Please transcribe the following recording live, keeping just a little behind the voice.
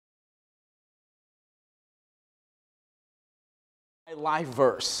life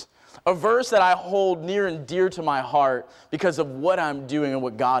verse, a verse that I hold near and dear to my heart because of what I'm doing and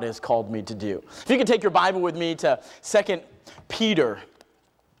what God has called me to do. If you could take your Bible with me to 2 Peter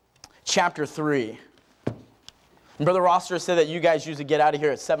chapter 3. And Brother Rossiter said that you guys usually get out of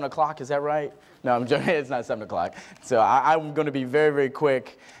here at 7 o'clock. Is that right? No, I'm joking. It's not 7 o'clock. So I'm going to be very, very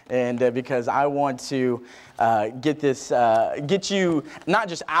quick, and because I want to get you not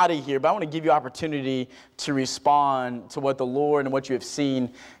just out of here, but I want to give you opportunity to respond to what the Lord and what you have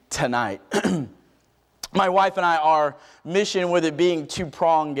seen tonight. My wife and I, our mission with it being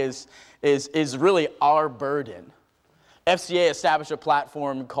two-pronged is really our burden. FCA established a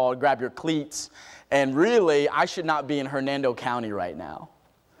platform called Grab Your Cleats, and really, I should not be in Hernando County right now.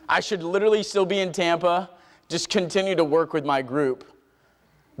 I should literally still be in Tampa, just continue to work with my group.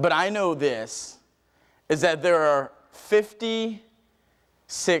 But I know this, is that there are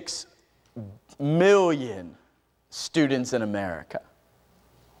 56 million students in America.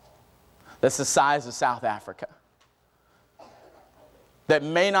 That's the size of South Africa, that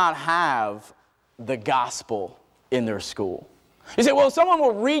may not have the gospel in their school. You say, well, someone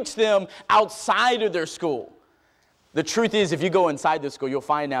will reach them outside of their school. The truth is, if you go inside the school, you'll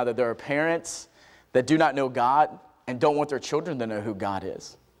find now that there are parents that do not know God and don't want their children to know who God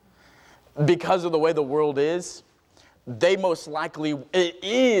is. Because of the way the world is, they most likely, it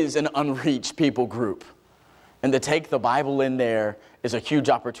is an unreached people group. And to take the Bible in there is a huge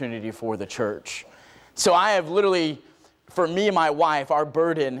opportunity for the church. So I have literally, for me and my wife, our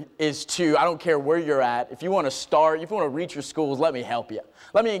burden is to, I don't care where you're at, if you want to start, if you want to reach your schools, let me help you.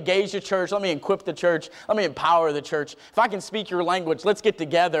 Let me engage the church, let me equip the church, let me empower the church. If I can speak your language, let's get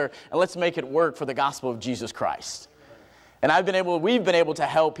together and let's make it work for the gospel of Jesus Christ. And we've been able to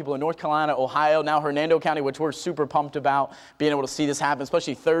help people in North Carolina, Ohio, now Hernando County, which we're super pumped about, being able to see this happen,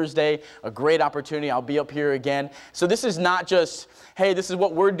 especially Thursday, a great opportunity. I'll be up here again. So this is not just, hey, this is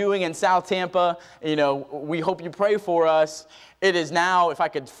what we're doing in South Tampa. You know, we hope you pray for us. It is now, if I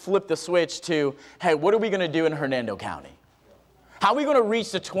could flip the switch to, hey, what are we going to do in Hernando County? How are we going to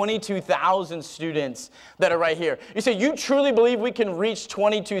reach the 22,000 students that are right here? You say, you truly believe we can reach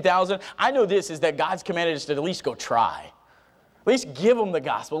 22,000? I know this is that God's commanded us to at least go try. At least give them the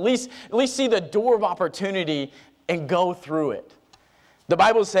gospel. At least see the door of opportunity and go through it. The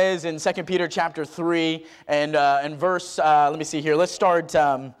Bible says in 2 Peter chapter 3 and verse, let me see here. Let's start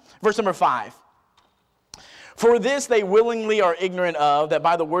verse number 5. For this they willingly are ignorant of, that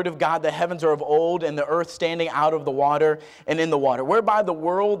by the word of God the heavens are of old, and the earth standing out of the water and in the water, whereby the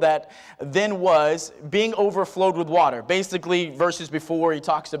world that then was, being overflowed with water. Basically, verses before, he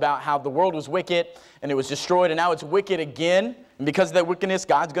talks about how the world was wicked, and it was destroyed, and now it's wicked again. And because of that wickedness,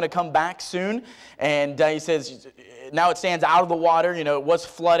 God's going to come back soon. And he says, now it stands out of the water. You know, it was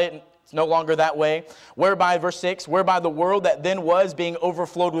flooded. It's no longer that way. Whereby, verse 6, whereby the world that then was, being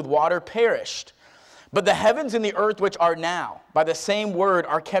overflowed with water, perished. But the heavens and the earth which are now, by the same word,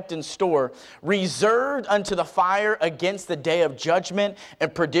 are kept in store, reserved unto the fire against the day of judgment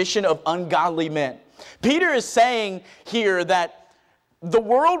and perdition of ungodly men. Peter is saying here that the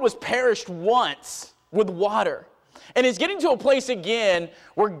world was perished once with water. And it's getting to a place again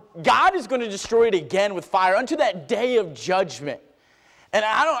where God is going to destroy it again with fire unto that day of judgment. And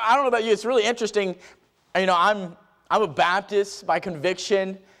I don't know about you, it's really interesting. You know, I'm a Baptist by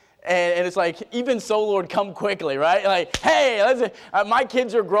conviction. And it's like, even so, Lord, come quickly, right? Like, hey, my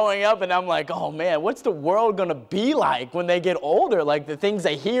kids are growing up, and I'm like, oh, man, what's the world going to be like when they get older? Like the things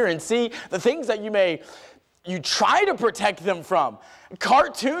they hear and see, the things that you try to protect them from.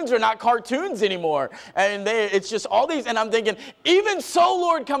 Cartoons are not cartoons anymore. And it's just all these, and I'm thinking, even so,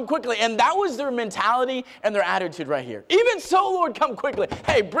 Lord, come quickly. And that was their mentality and their attitude right here. Even so, Lord, come quickly.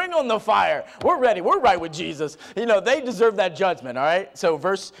 Hey, bring on the fire. We're ready. We're right with Jesus. You know, they deserve that judgment, all right? So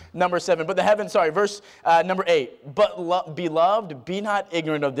verse number 7, verse number 8. But beloved, be not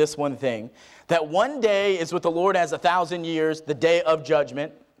ignorant of this one thing, that one day is with the Lord as 1,000 years, the day of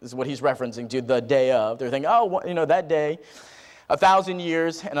judgment. This is what he's referencing to, the day of. They're thinking, oh, well, you know, that day. 1,000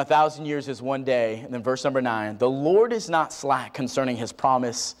 years, and 1,000 years is one day. And then verse number 9, the Lord is not slack concerning his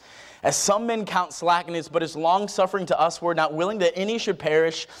promise, as some men count slackness, but is long-suffering to usward, not willing that any should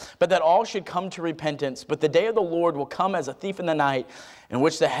perish, but that all should come to repentance. But the day of the Lord will come as a thief in the night, in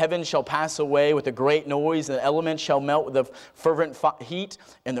which the heavens shall pass away with a great noise, and the elements shall melt with a fervent heat,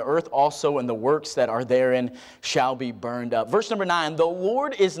 and the earth also and the works that are therein shall be burned up. Verse number 9, the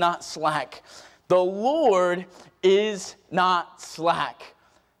Lord is not slack. The Lord is not slack.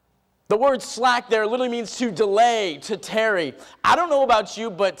 The word slack there literally means to delay, to tarry. I don't know about you,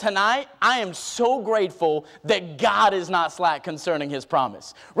 but tonight I am so grateful that God is not slack concerning his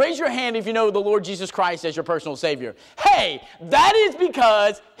promise. Raise your hand if you know the Lord Jesus Christ as your personal Savior. Hey, that is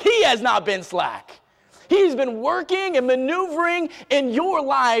because he has not been slack. He's been working and maneuvering in your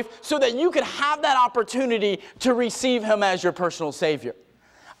life so that you could have that opportunity to receive him as your personal Savior.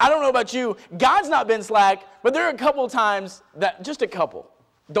 I don't know about you, God's not been slack, but there are a couple of times that, just a couple.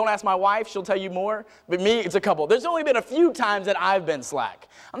 Don't ask my wife, she'll tell you more, but me, it's a couple. There's only been a few times that I've been slack.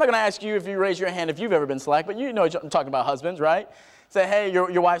 I'm not going to ask you if you raise your hand if you've ever been slack, but you know I'm talking about husbands, right? Say, hey,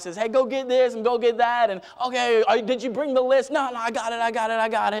 your wife says, hey, go get this and go get that, and okay, did you bring the list? No, I got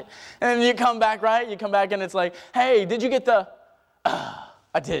it. And then you come back, right? You come back and it's like, hey, did you get the,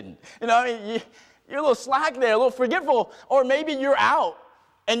 I didn't. You know, I mean, you're a little slack there, a little forgetful, or maybe you're out.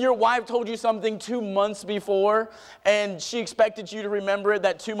 And your wife told you something 2 months before, and she expected you to remember it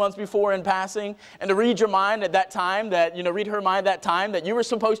that 2 months before in passing, and to read your mind at that time, read her mind that time that you were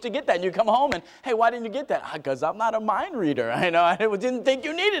supposed to get that. And you come home and, hey, why didn't you get that? Because I'm not a mind reader. I didn't think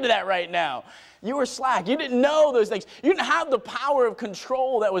you needed that right now. You were slack. You didn't know those things. You didn't have the power of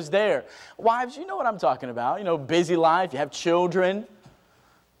control that was there. Wives, you know what I'm talking about. You know, busy life. You have children.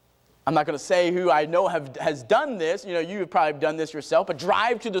 I'm not going to say who I know has done this. You know, you have probably done this yourself. But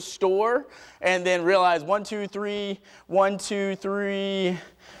drive to the store and then realize 1, 2, 3, 1, 2, 3,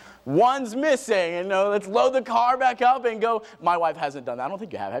 one's missing. And let's load the car back up and go. My wife hasn't done that. I don't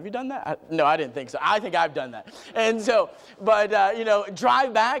think you have. Have you done that? No, I didn't think so. I think I've done that. And so, but,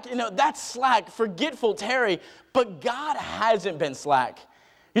 drive back. That's slack, forgetful, tarry. But God hasn't been slack.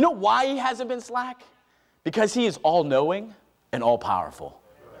 You know why he hasn't been slack? Because he is all-knowing and all-powerful.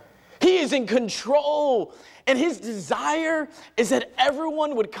 He is in control, and his desire is that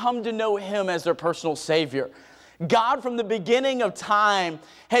everyone would come to know him as their personal Savior. God, from the beginning of time,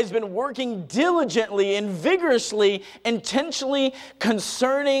 has been working diligently and vigorously, intentionally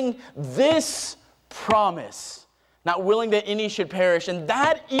concerning this promise. Not willing that any should perish. And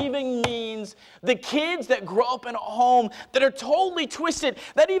that even means the kids that grow up in a home that are totally twisted.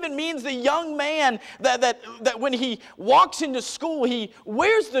 That even means the young man that when he walks into school, he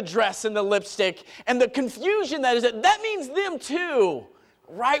wears the dress and the lipstick. And the confusion that means them too,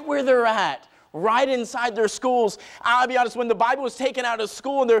 right where they're at. Right inside their schools. I'll be honest, when the Bible was taken out of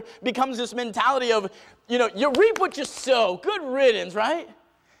school and there becomes this mentality of, you reap what you sow. Good riddance, right?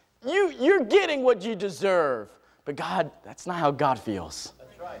 You're getting what you deserve. But God, that's not how God feels.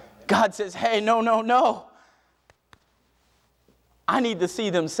 That's right. God says, hey, no. I need to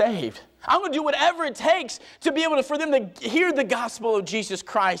see them saved. I'm going to do whatever it takes to be able for them to hear the gospel of Jesus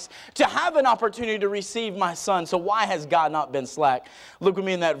Christ, to have an opportunity to receive my son. So why has God not been slack? Look with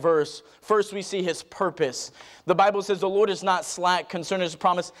me in that verse. First, we see his purpose. The Bible says the Lord is not slack concerning his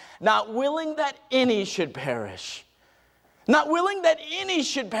promise, not willing that any should perish. Not willing that any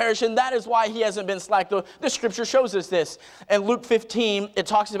should perish, and that is why he hasn't been slack. The scripture shows us this. In Luke 15, it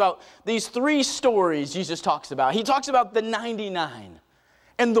talks about these 3 stories Jesus talks about. He talks about the 99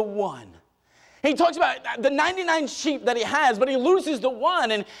 and the 1. He talks about the 99 sheep that he has, but he loses the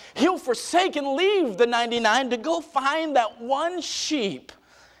 1, and he'll forsake and leave the 99 to go find that 1 sheep.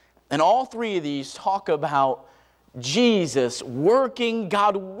 And all 3 of these talk about Jesus working,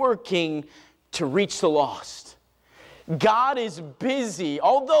 God working to reach the lost. God is busy.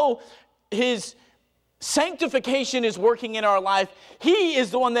 Although his sanctification is working in our life, he is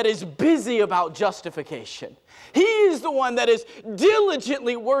the one that is busy about justification. He is the one that is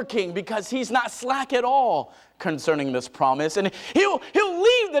diligently working because he's not slack at all concerning this promise. And he'll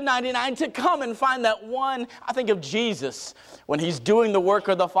leave the 99 to come and find that 1. I think of Jesus when he's doing the work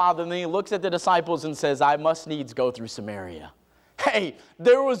of the Father, and then he looks at the disciples and says, I must needs go through Samaria. Hey,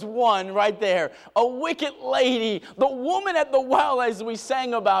 there was 1 right there, a wicked lady, the woman at the well as we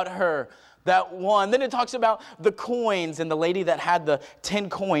sang about her, that 1. Then it talks about the coins and the lady that had the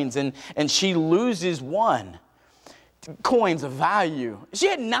 10 coins and she loses 1. Coins of value. She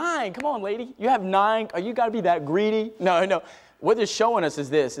had 9. Come on, lady. You have 9. Are you got to be that greedy? No. What they're showing us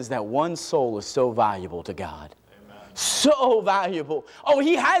is that 1 soul is so valuable to God. Amen. So valuable. Oh,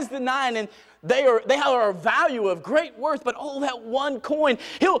 he has the 9 and they are a value of great worth, but that 1 coin,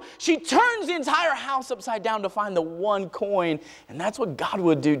 she turns the entire house upside down to find the 1 coin, and that's what God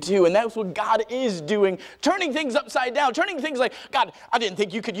would do too, and that's what God is doing, turning things upside down, turning things like, God, I didn't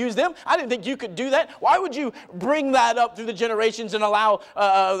think you could use them, I didn't think you could do that, why would you bring that up through the generations and allow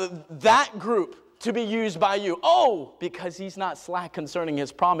that group to be used by you? Oh, because he's not slack concerning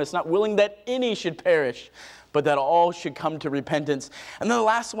his promise, not willing that any should perish, but that all should come to repentance. And then the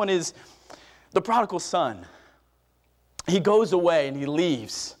last one is the prodigal son. He goes away and he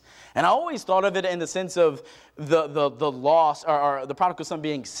leaves. And I always thought of it in the sense of the lost, or the prodigal son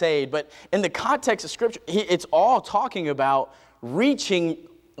being saved. But in the context of Scripture, it's all talking about reaching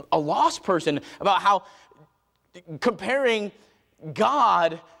a lost person, about how comparing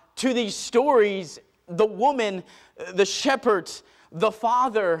God to these stories, the woman, the shepherds, the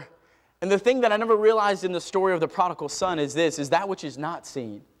father. And the thing that I never realized in the story of the prodigal son is this, is that which is not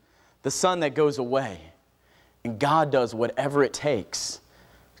seen, the son that goes away. And God does whatever it takes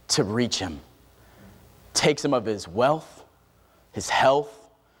to reach him. Takes him of his wealth, his health,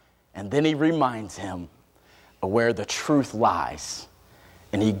 and then he reminds him of where the truth lies.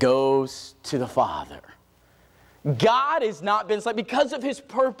 And he goes to the Father. God has not been slack because of his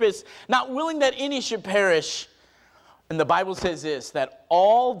purpose, not willing that any should perish. And the Bible says this, that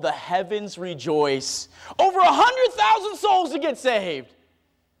all the heavens rejoice over 100,000 souls to get saved.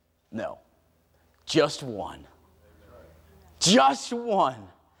 No, just one. Just one.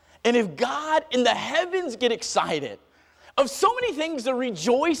 And if God in the heavens get excited of so many things to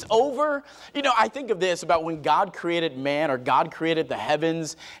rejoice over, you know, I think of this about when God created man, or God created the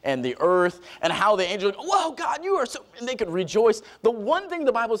heavens and the earth, and how the angels, whoa, God, you are so, and they could rejoice. The one thing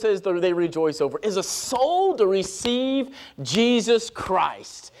the Bible says that they rejoice over is a soul to receive Jesus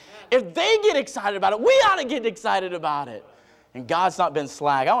Christ. If they get excited about it, we ought to get excited about it. And God's not been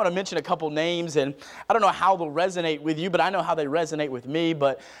slack. I want to mention a couple names, and I don't know how they'll resonate with you, but I know how they resonate with me.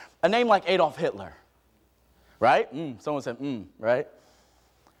 But a name like Adolf Hitler, right? Someone said, right?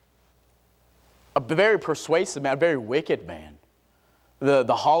 A very persuasive man, a very wicked man. The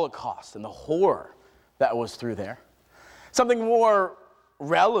Holocaust and the horror that was through there. Something more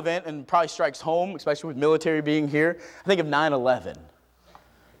relevant and probably strikes home, especially with military being here, I think of 9/11,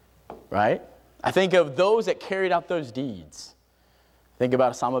 right? I think of those that carried out those deeds. Think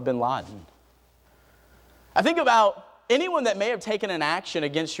about Osama bin Laden. I think about anyone that may have taken an action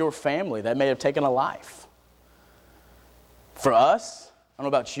against your family, that may have taken a life. For us, I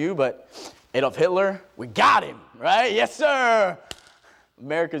don't know about you, but Adolf Hitler, we got him, right? Yes, sir.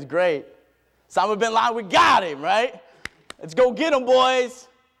 America's great. Osama bin Laden, we got him, right? Let's go get him, boys.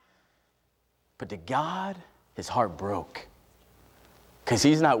 But to God, his heart broke, because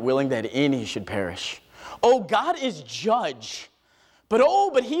he's not willing that any should perish. Oh, God is judge.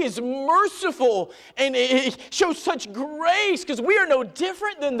 But he is merciful, and he shows such grace, because we are no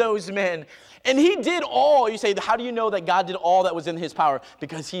different than those men. And he did all. You say, how do you know that God did all that was in his power?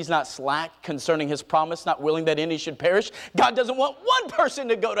 Because he's not slack concerning his promise, not willing that any should perish. God doesn't want one person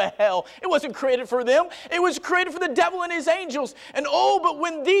to go to hell. It wasn't created for them. It was created for the devil and his angels. And but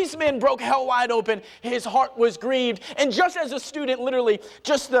when these men broke hell wide open, his heart was grieved. And just as a student, literally,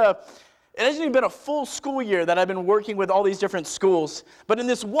 it hasn't even been a full school year that I've been working with all these different schools. But in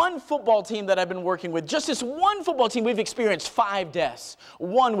this one football team that I've been working with, just this one football team, we've experienced 5 deaths.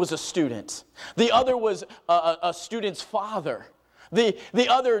 One was a student. The other was a student's father. The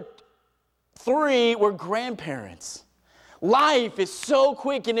other 3 were grandparents. Life is so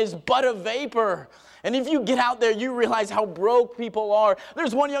quick and is but a vapor. And if you get out there, you realize how broke people are.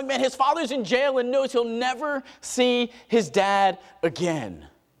 There's one young man, his father's in jail and knows he'll never see his dad again.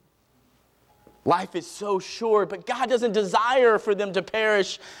 Life is so short, but God doesn't desire for them to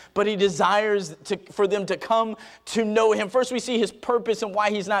perish, but he desires for them to come to know him. First, we see his purpose and why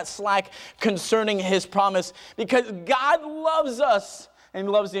he's not slack concerning his promise, because God loves us and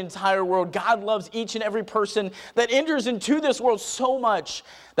he loves the entire world. God loves each and every person that enters into this world so much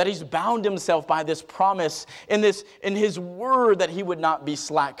that he's bound himself by this promise in his word that he would not be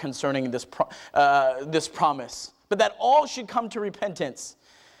slack concerning this promise, but that all should come to repentance.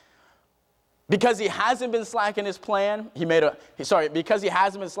 Because he hasn't been slack in his plan, because he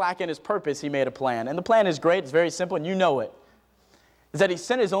hasn't been slack in his purpose, he made a plan. And the plan is great, it's very simple, and you know it. Is that he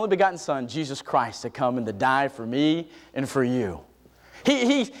sent his only begotten son, Jesus Christ, to come and to die for me and for you.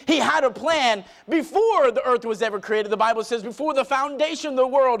 He had a plan before the earth was ever created. The Bible says before the foundation of the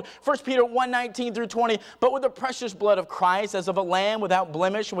world, 1 Peter 1:19 through 20, but with the precious blood of Christ as of a lamb without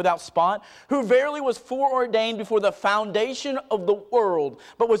blemish and without spot, who verily was foreordained before the foundation of the world,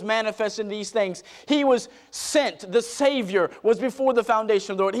 but was manifest in these things. He was sent, the Savior was before the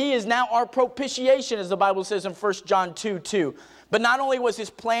foundation of the world. He is now our propitiation, as the Bible says in 1 John 2:2. But not only was his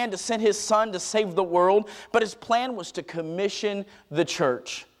plan to send his son to save the world, but his plan was to commission the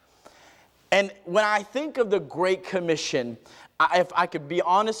church. And when I think of the Great Commission, if I could be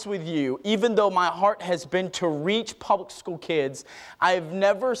honest with you, even though my heart has been to reach public school kids, I've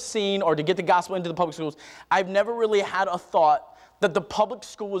never seen, or to get the gospel into the public schools, I've never really had a thought that the public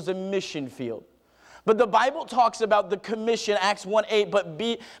school was a mission field. But the Bible talks about the commission, Acts 1:8,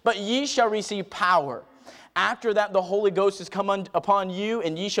 but ye shall receive power After that, the Holy Ghost is come upon you,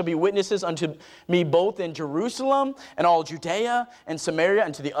 and ye shall be witnesses unto me both in Jerusalem and all Judea and Samaria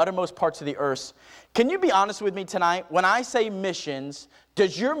and to the uttermost parts of the earth. Can you be honest with me tonight? When I say missions,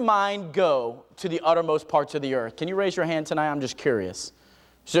 does your mind go to the uttermost parts of the earth? Can you raise your hand tonight? I'm just curious.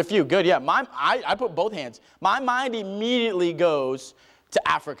 There's a few. Good, yeah. I put both hands. My mind immediately goes to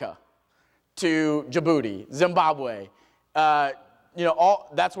Africa, to Djibouti, Zimbabwe. That's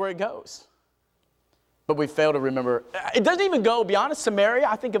where it goes. But we fail to remember. It doesn't even go beyond Samaria.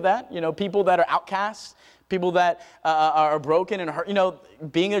 I think of that. People that are outcasts, people that are broken and hurt.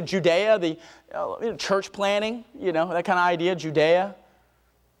 Being a Judea, the church planning, that kind of idea, Judea.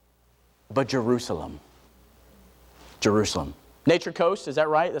 But Jerusalem. Nature Coast, is that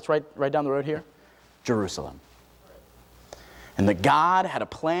right? That's right down the road here. Jerusalem. And that God had a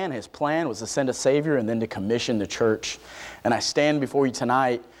plan. His plan was to send a Savior and then to commission the church. And I stand before you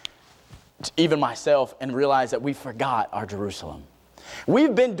tonight, even myself, and realize that we forgot our Jerusalem.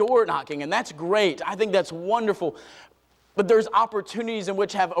 We've been door knocking, and that's great. I think that's wonderful. But there's opportunities in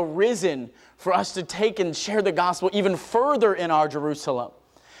which have arisen for us to take and share the gospel even further in our Jerusalem.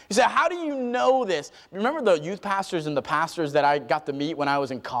 You say, how do you know this? Remember the youth pastors and the pastors that I got to meet when I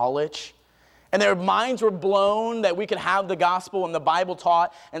was in college? And their minds were blown that we could have the gospel and the Bible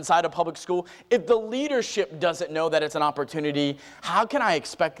taught inside a public school. If the leadership doesn't know that it's an opportunity, how can I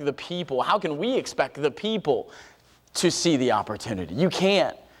expect the people? How can we expect the people to see the opportunity? You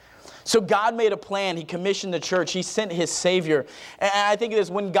can't. So God made a plan. He commissioned the church. He sent his Savior. And I think it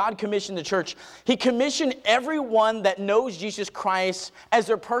is when God commissioned the church, he commissioned everyone that knows Jesus Christ as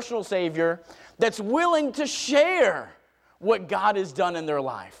their personal Savior, that's willing to share what God has done in their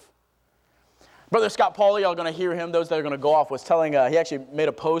life. Brother Scott Pauley, y'all going to hear him. Those that are going to go off was telling, he actually made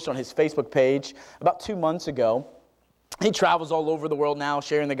a post on his Facebook page about 2 months ago. He travels all over the world now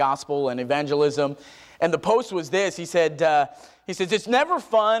sharing the gospel and evangelism. And the post was this. He said, it's never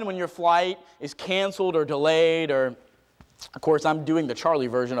fun when your flight is canceled or delayed or, of course, I'm doing the Charlie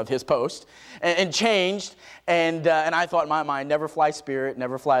version of his post, and changed. And I thought in my mind, never fly Spirit,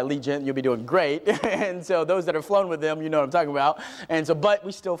 never fly Allegiant, you'll be doing great. And so those that have flown with them, you know what I'm talking about. And so, but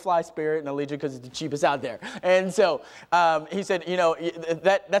we still fly Spirit and Allegiant because it's the cheapest out there. And so he said,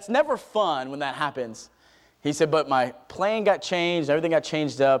 that's never fun when that happens. He said, but my plane got changed, everything got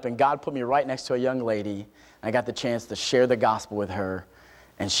changed up, and God put me right next to a young lady. And I got the chance to share the gospel with her,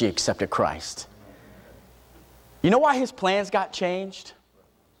 and she accepted Christ. You know why his plans got changed?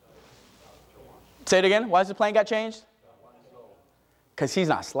 Say it again. Why his plan got changed? Because he's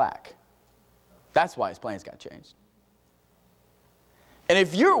not slack. That's why his plans got changed. And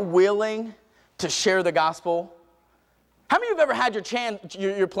if you're willing to share the gospel, how many of you have ever had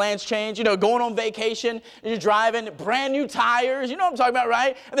your plans change? Going on vacation, you're driving, brand new tires, you know what I'm talking about,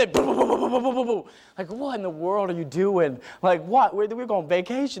 right? And then boom, boom, boom, boom, boom, boom, boom, boom. Like, what in the world are you doing? Like, what? We're going on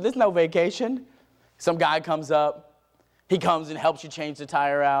vacation. There's no vacation. Some guy comes up. He comes and helps you change the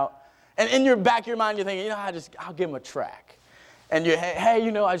tire out. And in your back of your mind, you're thinking, I'll give him a track. And you, hey,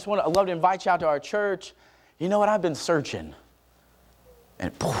 I'd love to invite you out to our church. You know what? I've been searching.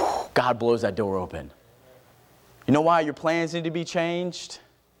 And poof, God blows that door open. You know why your plans need to be changed?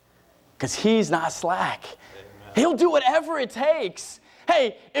 Because he's not slack. Amen. He'll do whatever it takes.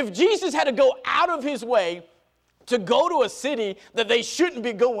 Hey, if Jesus had to go out of his way to go to a city that they shouldn't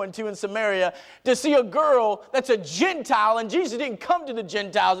be going to in Samaria to see a girl that's a Gentile, and Jesus didn't come to the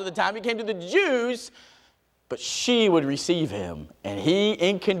Gentiles at the time, he came to the Jews, but she would receive him, and he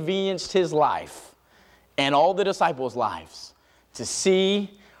inconvenienced his life and all the disciples' lives to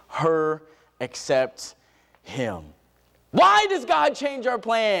see her accept him. Why does God change our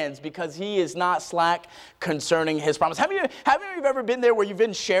plans? Because he is not slack concerning his promise. Have you ever been there where you've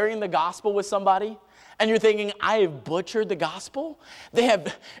been sharing the gospel with somebody and you're thinking, I have butchered the gospel?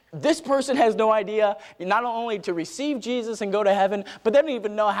 This person has no idea not only to receive Jesus and go to heaven, but they don't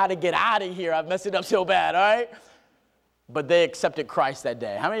even know how to get out of here. I've messed it up so bad, all right? But they accepted Christ that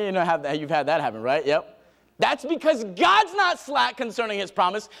day. How many of you you've had that happen, right? Yep. That's because God's not slack concerning his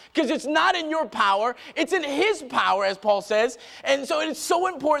promise, because it's not in your power. It's in his power, as Paul says. And so it is so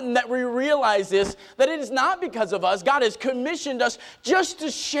important that we realize this, that it is not because of us. God has commissioned us just to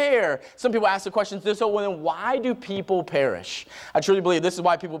share. Some people ask the question, so then why do people perish? I truly believe this is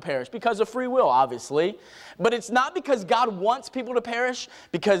why people perish, because of free will, obviously. But it's not because God wants people to perish,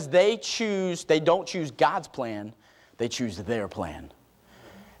 because they don't choose God's plan, they choose their plan.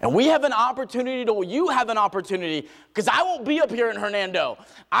 And we have an opportunity you have an opportunity, because I won't be up here in Hernando.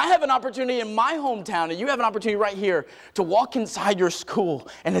 I have an opportunity in my hometown, and you have an opportunity right here to walk inside your school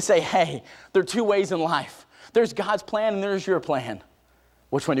and to say, hey, there are two ways in life. There's God's plan and there's your plan.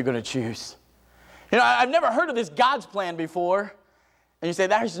 Which one are you going to choose? You know, I've never heard of this God's plan before. And you say,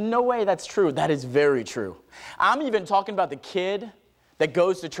 there's no way that's true. That is very true. I'm even talking about the kid that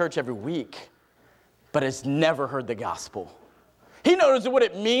goes to church every week, but has never heard the gospel. He knows what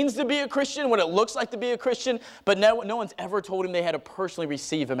it means to be a Christian, what it looks like to be a Christian, but no one's ever told him they had to personally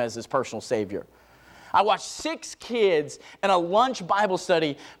receive him as his personal Savior. I watched 6 kids in a lunch Bible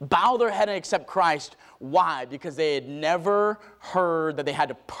study bow their head and accept Christ. Why? Because they had never heard that they had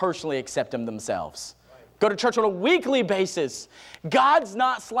to personally accept him themselves. Go to church on a weekly basis. God's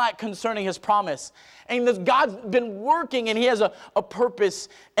not slack concerning his promise. And God's been working, and he has a purpose,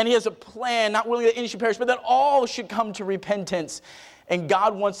 and he has a plan, not willing that any should perish, but that all should come to repentance. And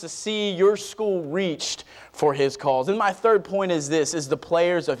God wants to see your school reached for his cause. And my third point is this, is the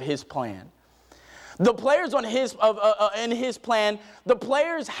players of his plan. The players in his plan, the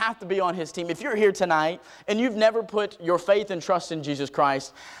players have to be on his team. If you're here tonight and you've never put your faith and trust in Jesus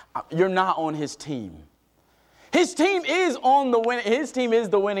Christ, you're not on his team. His team is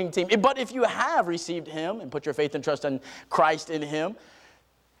the winning team. But if you have received him and put your faith and trust in Christ in him,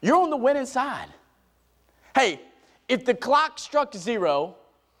 you're on the winning side. Hey, if the clock struck 0,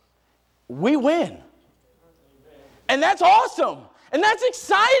 we win. And that's awesome. And that's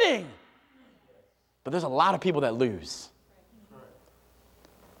exciting. But there's a lot of people that lose.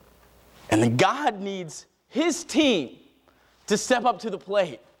 And then God needs his team to step up to the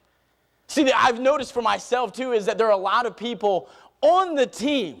plate. See, that I've noticed for myself too is that there are a lot of people on the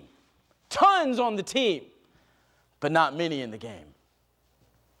team, tons on the team, but not many in the game.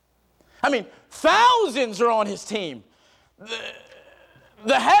 I mean, thousands are on his team.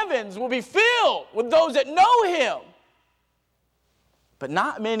 The heavens will be filled with those that know him, but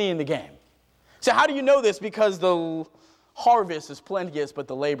not many in the game. So how do you know this? Because the harvest is plenteous, but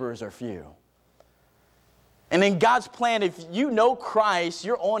the laborers are few. And in God's plan, if you know Christ,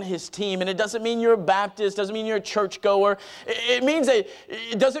 you're on his team. And it doesn't mean you're a Baptist, doesn't mean you're a churchgoer.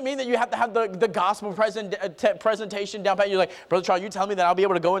 It doesn't mean that you have to have the gospel presentation down pat. You're like, Brother Charles, you tell me that I'll be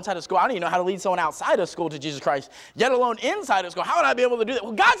able to go inside of school. I don't even know how to lead someone outside of school to Jesus Christ, yet alone inside of school. How would I be able to do that?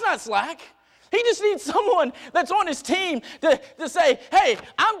 Well, God's not slack. He just needs someone that's on his team to say, hey,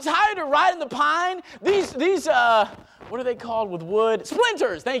 I'm tired of riding the pine. These what are they called with wood?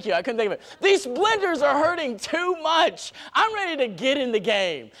 Splinters. Thank you. I couldn't think of it. These splinters are hurting too much. I'm ready to get in the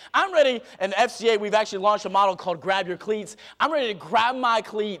game. I'm ready. And FCA, we've actually launched a model called Grab Your Cleats. I'm ready to grab my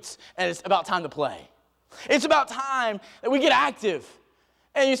cleats, and it's about time to play. It's about time that we get active.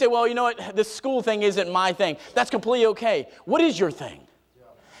 And you say, well, you know what? This school thing isn't my thing. That's completely okay. What is your thing?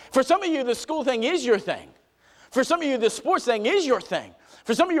 For some of you, the school thing is your thing. For some of you, the sports thing is your thing.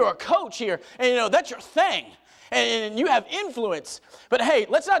 For some of you are a coach here, and you know, that's your thing. And you have influence. But hey,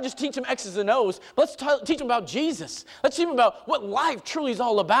 let's not just teach them X's and O's. Let's teach them about Jesus. Let's teach them about what life truly is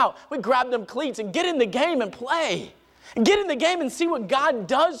all about. We grab them cleats and get in the game and play. Get in the game and see what God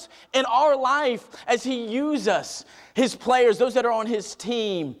does in our life as he uses us. His players, those that are on his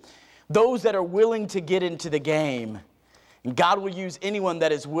team, those that are willing to get into the game. And God will use anyone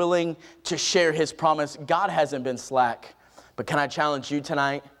that is willing to share his promise. God hasn't been slack. But can I challenge you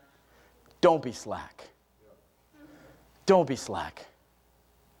tonight? Don't be slack. Don't be slack.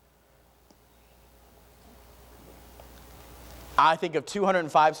 I think of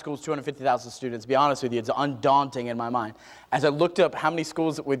 205 schools, 250,000 students. To be honest with you, it's undaunting in my mind. As I looked up how many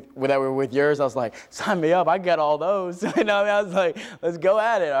schools that were with yours, I was like, sign me up. I got all those. You know, I was like, let's go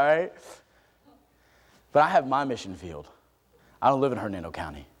at it, all right? But I have my mission field. I don't live in Hernando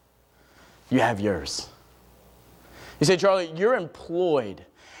County. You have yours. You say, Charlie, you're employed.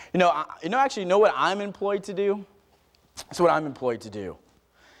 You know what I'm employed to do? That's what I'm employed to do.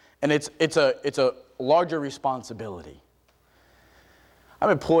 And it's a larger responsibility. I'm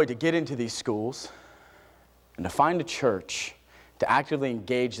employed to get into these schools and to find a church, to actively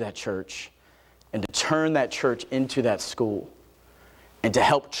engage that church, and to turn that church into that school, and to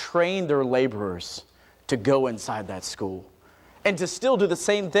help train their laborers to go inside that school, and to still do the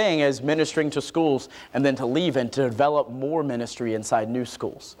same thing as ministering to schools, and then to leave and to develop more ministry inside new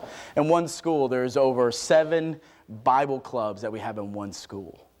schools. In one school, there's over 7 Bible clubs that we have in one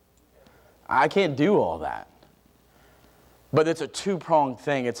school. I can't do all that. But it's a two-pronged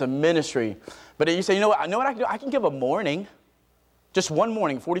thing. It's a ministry. But you say, you know what I can do? I can give a morning, just one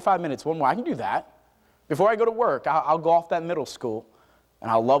morning, 45 minutes, one more. I can do that. Before I go to work, I'll go off that middle school,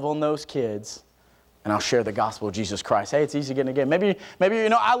 and I'll love on those kids, and I'll share the gospel of Jesus Christ. Hey, it's easy getting again. Maybe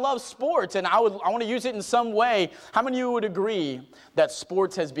I love sports, and I want to use it in some way. How many of you would agree that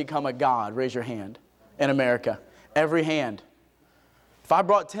sports has become a god? Raise your hand. In America. Every hand. If I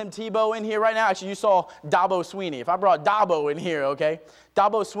brought Tim Tebow in here right now, actually you saw Dabo Sweeney. If I brought Dabo in here, okay?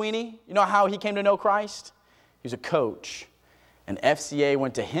 Dabo Sweeney, you know how he came to know Christ? He was a coach. And FCA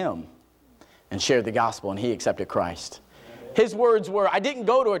went to him and shared the gospel, and he accepted Christ. His words were, I didn't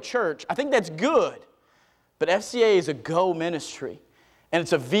go to a church. I think that's good. But FCA is a go ministry. And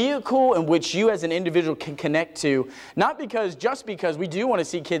it's a vehicle in which you as an individual can connect to, not just because we do want to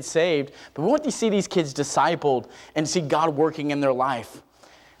see kids saved, but we want to see these kids discipled and see God working in their life.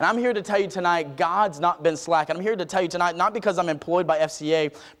 And I'm here to tell you tonight, God's not been slack. And I'm here to tell you tonight, not because I'm employed by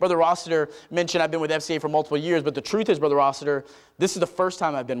FCA. Brother Rossiter mentioned I've been with FCA for multiple years, but the truth is, Brother Rossiter, this is the first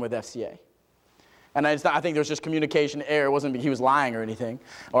time I've been with FCA. And I think there's just communication error. It wasn't he was lying or anything,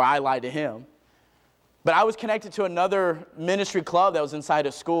 or I lied to him. But I was connected to another ministry club that was inside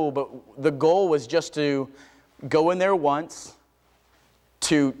a school, but the goal was just to go in there once,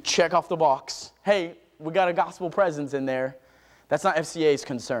 to check off the box. Hey, we got a gospel presence in there. That's not FCA's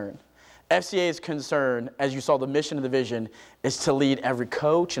concern. FCA's concern, as you saw the mission and the vision, is to lead every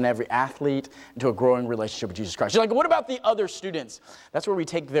coach and every athlete into a growing relationship with Jesus Christ. You're like, what about the other students? That's where we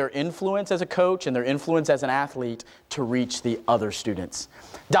take their influence as a coach and their influence as an athlete to reach the other students.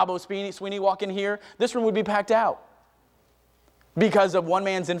 Dabo Sweeney walk in here, this room would be packed out because of one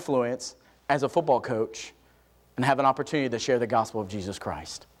man's influence as a football coach and have an opportunity to share the gospel of Jesus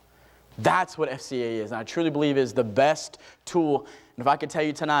Christ. That's what FCA is, and I truly believe is the best tool. And if I could tell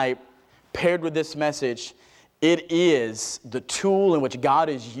you tonight, paired with this message, it is the tool in which God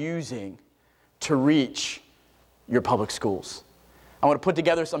is using to reach your public schools. I want to put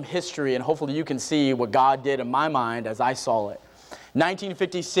together some history, and hopefully you can see what God did in my mind as I saw it.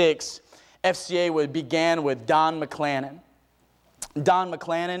 1956, FCA began with Don McClannon. Don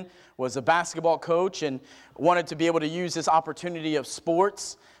McClannon was a basketball coach and wanted to be able to use this opportunity of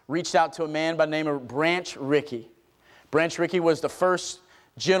sports, reached out to a man by the name of Branch Rickey. Branch Rickey was the first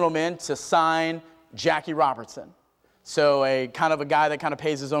gentleman to sign Jackie Robertson. So a kind of a guy that kind of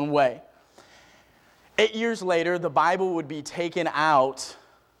pays his own way. 8 years later, the Bible would be taken out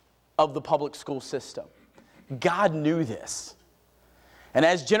of the public school system. God knew this. And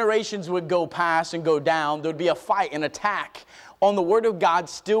as generations would go past and go down, there would be a fight, an attack on the Word of God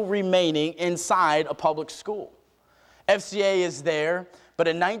still remaining inside a public school. FCA is there, but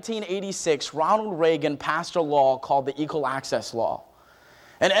in 1986, Ronald Reagan passed a law called the Equal Access Law.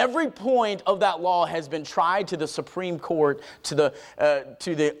 And every point of that law has been tried to the Supreme Court to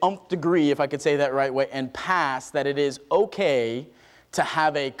the umpth degree, if I could say that right way, and passed that it is okay to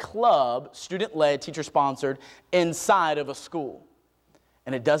have a club, student-led, teacher-sponsored, inside of a school.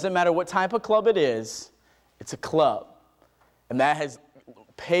 And it doesn't matter what type of club it is, it's a club. And that has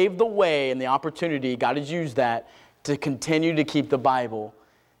paved the way and the opportunity, God has used that to continue to keep the Bible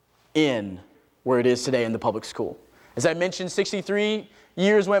in where it is today in the public school. As I mentioned, 63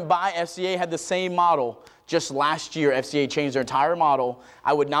 years went by, FCA had the same model. Just last year, FCA changed their entire model.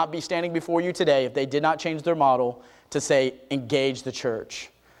 I would not be standing before you today if they did not change their model to say, engage the church.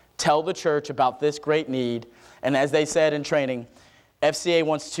 Tell the church about this great need. And as they said in training, FCA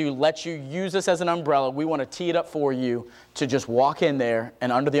wants to let you use this as an umbrella. We want to tee it up for you to just walk in there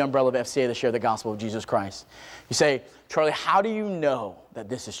and under the umbrella of FCA to share the gospel of Jesus Christ. You say, Charlie, how do you know that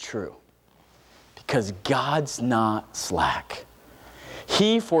this is true? Because God's not slack.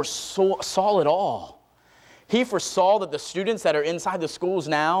 He foresaw it all. He foresaw that the students that are inside the schools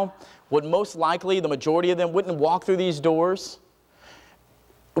now would most likely, the majority of them, wouldn't walk through these doors,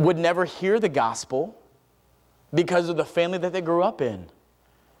 would never hear the gospel because of the family that they grew up in.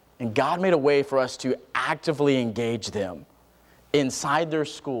 And God made a way for us to actively engage them inside their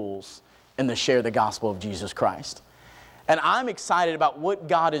schools and to share the gospel of Jesus Christ. And I'm excited about what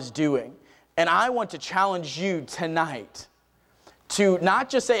God is doing. And I want to challenge you tonight to not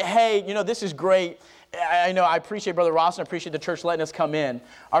just say, hey, you know, this is great. I know I appreciate Brother Ross and I appreciate the church letting us come in.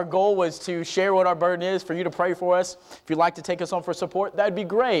 Our goal was to share what our burden is, for you to pray for us. If you'd like to take us on for support, that'd be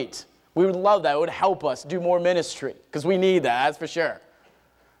great. We would love that. It would help us do more ministry because we need that, that's for sure.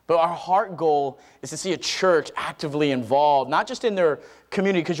 But our heart goal is to see a church actively involved, not just in their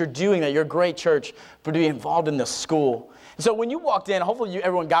community because you're doing that, you're a great church, but to be involved in the school. And so when you walked in, hopefully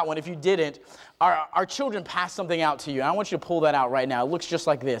everyone got one. If you didn't, our children passed something out to you. And I want you to pull that out right now. It looks just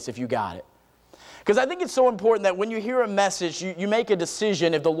like this if you got it. Because I think it's so important that when you hear a message, you make a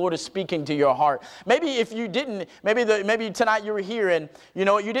decision if the Lord is speaking to your heart. Maybe if you didn't, maybe tonight you were here and you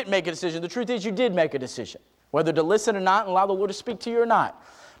know you didn't make a decision. The truth is you did make a decision, whether to listen or not and allow the Lord to speak to you or not.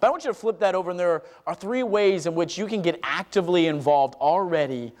 But I want you to flip that over, and there are 3 ways in which you can get actively involved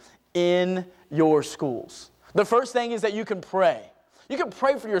already in your schools. The first thing is that you can pray. You can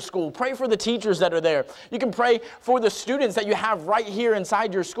pray for your school. Pray for the teachers that are there. You can pray for the students that you have right here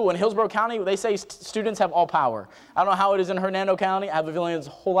inside your school. In Hillsborough County, they say students have all power. I don't know how it is in Hernando County. I have a feeling it's a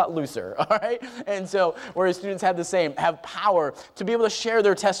whole lot looser, all right? And so whereas students have power to be able to share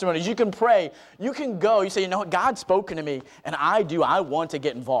their testimonies. You can pray. You can go. You say, you know what? God's spoken to me, and I want to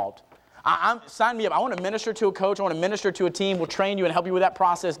get involved. Sign me up. I want to minister to a coach. I want to minister to a team. We'll train you and help you with that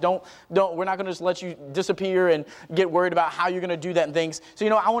process. We're not going to just let you disappear and get worried about how you're going to do that and things. So,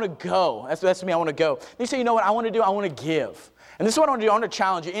 I want to go. That's me. I want to go. You say, you know what I want to do? I want to give. And this is what I want to do. I want to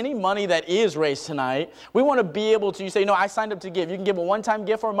challenge you. Any money that is raised tonight, we want to be able to, you say, I signed up to give. You can give a one-time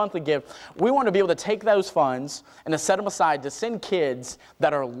gift or a monthly gift. We want to be able to take those funds and to set them aside to send kids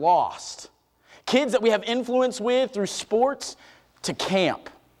that are lost. Kids that we have influence with through sports to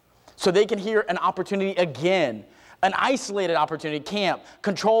camp. So they can hear an opportunity again, an isolated opportunity, camp,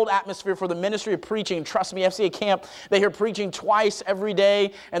 controlled atmosphere for the ministry of preaching. Trust me, FCA camp, they hear preaching twice every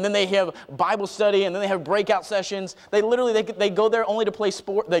day, and then they have Bible study, and then they have breakout sessions. They literally, they go there only to play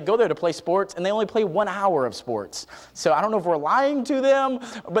sport. They go there to play sports, and they only play 1 hour of sports. So I don't know if we're lying to them,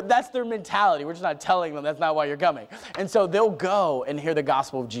 but that's their mentality. We're just not telling them that's not why you're coming. And so they'll go and hear the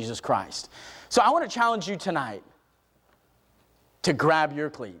gospel of Jesus Christ. So I want to challenge you tonight to grab your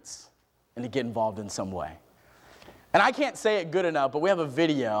cleats and to get involved in some way. And I can't say it good enough, but we have a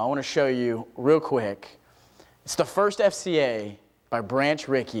video I want to show you real quick. It's the first FCA by Branch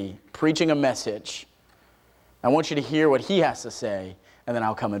Rickey preaching a message. I want you to hear what he has to say, and then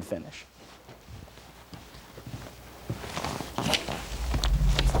I'll come and finish.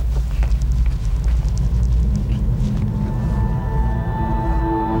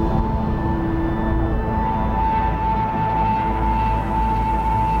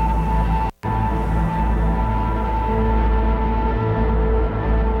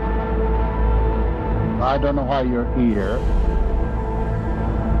 I don't know why you're here,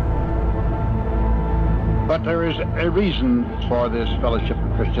 but there is a reason for this Fellowship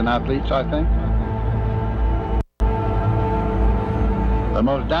of Christian Athletes, I think. The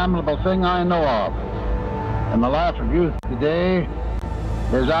most damnable thing I know of in the life of youth today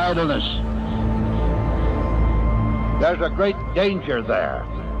is idleness. There's a great danger there.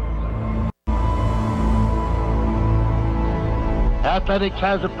 Athletics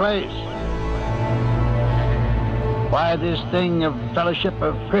has a place. Why this thing of Fellowship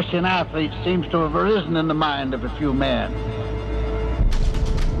of Christian Athletes seems to have arisen in the mind of a few men.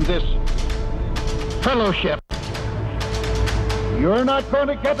 This fellowship, you're not going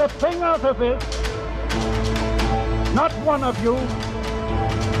to get a thing out of it. Not one of you.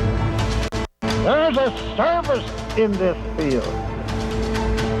 There's a service in this field.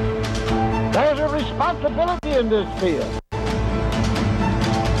 There's a responsibility in this field.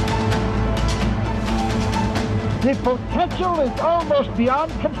 The potential is almost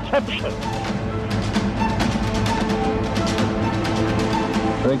beyond conception.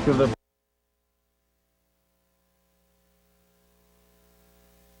 Think of the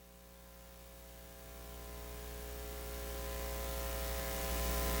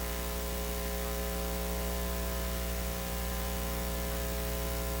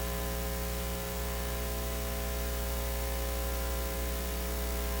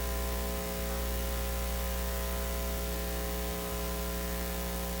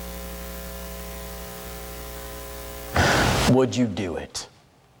Would you do it?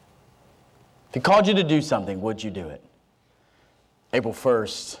 If he called you to do something, would you do it? April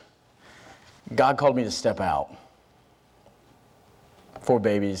 1st, God called me to step out. 4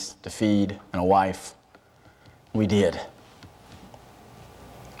 babies to feed and a wife. We did.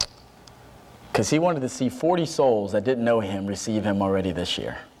 Because he wanted to see 40 souls that didn't know him receive him already this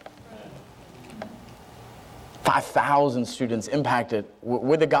year. 5,000 students impacted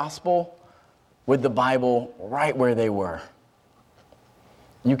with the gospel, with the Bible, right where they were.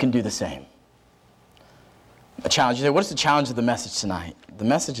 You can do the same. The challenge, you say, what is the challenge of the message tonight? The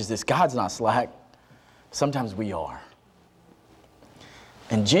message is this: God's not slack. Sometimes we are.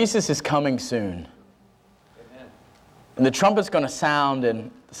 And Jesus is coming soon. Amen. And the trumpet's going to sound, and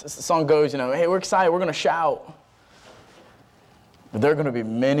the song goes, hey, we're excited, we're going to shout. But there are going to be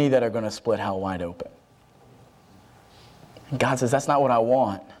many that are going to split hell wide open. And God says, that's not what I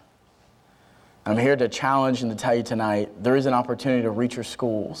want. I'm here to challenge and to tell you tonight, there is an opportunity to reach your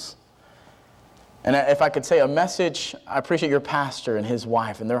schools. And if I could say a message, I appreciate your pastor and his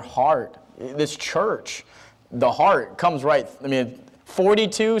wife and their heart. This church, the heart comes right.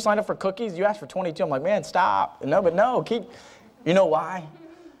 42 signed up for cookies. You asked for 22. I'm like, man, stop. No, keep. You know why?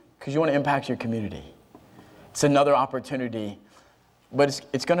 Because you want to impact your community. It's another opportunity, but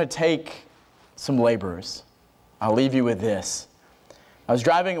it's going to take some laborers. I'll leave you with this. I was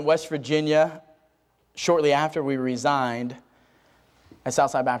driving in West Virginia shortly after we resigned at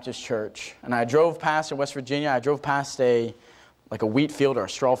Southside Baptist Church. And I drove past in West Virginia, I drove past like a wheat field or a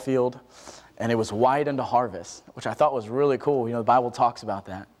straw field, and it was white unto harvest, which I thought was really cool. You know, the Bible talks about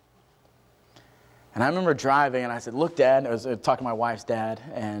that. And I remember driving, and I said, look, Dad. I was talking to my wife's dad,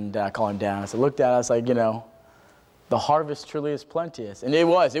 and I call him Dad. I said, look, Dad. I was like, you know, the harvest truly is plenteous. And it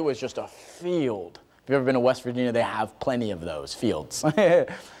was just a field. If you've ever been to West Virginia, they have plenty of those fields. You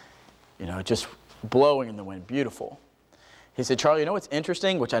know, just blowing in the wind, beautiful. He said, Charlie, you know what's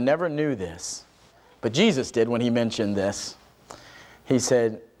interesting, which I never knew this, but Jesus did when he mentioned this. He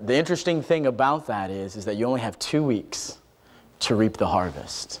said, the interesting thing about that is that you only have 2 weeks to reap the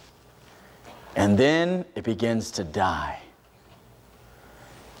harvest. And then it begins to die.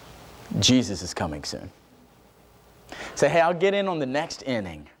 Jesus is coming soon. Say, hey, I'll get in on the next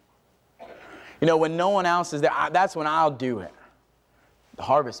inning. You know, when no one else is there, that's when I'll do it. The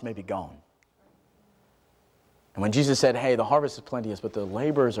harvest may be gone. And when Jesus said, hey, the harvest is plenteous, but the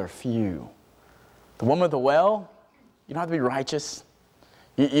laborers are few. The woman at the well, you don't have to be righteous.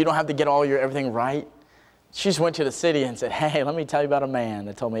 You don't have to get everything right. She just went to the city and said, hey, let me tell you about a man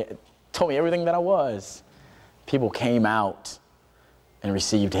that told me everything that I was. People came out and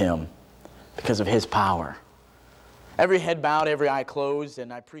received him because of his power. Every head bowed, every eye closed,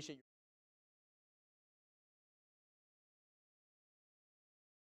 and I appreciate you.